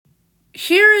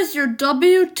Here is your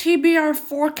WTBR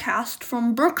forecast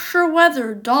from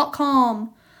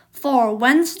BerkshireWeather.com for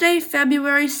Wednesday,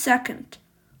 February 2nd.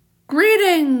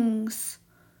 Greetings!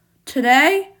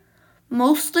 Today,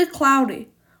 mostly cloudy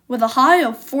with a high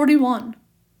of 41.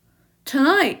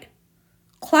 Tonight,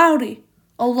 cloudy,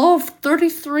 a low of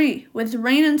 33 with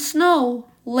rain and snow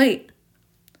late.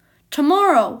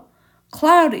 Tomorrow,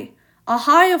 cloudy, a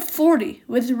high of 40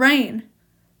 with rain.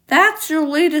 That's your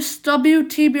latest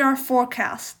WTBR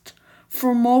forecast.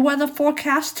 For more weather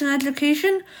forecasts and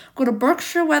education, go to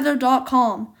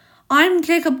BerkshireWeather.com. I'm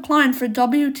Jacob Klein for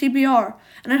WTBR,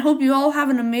 and I hope you all have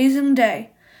an amazing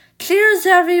day. Cheers,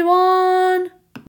 everyone!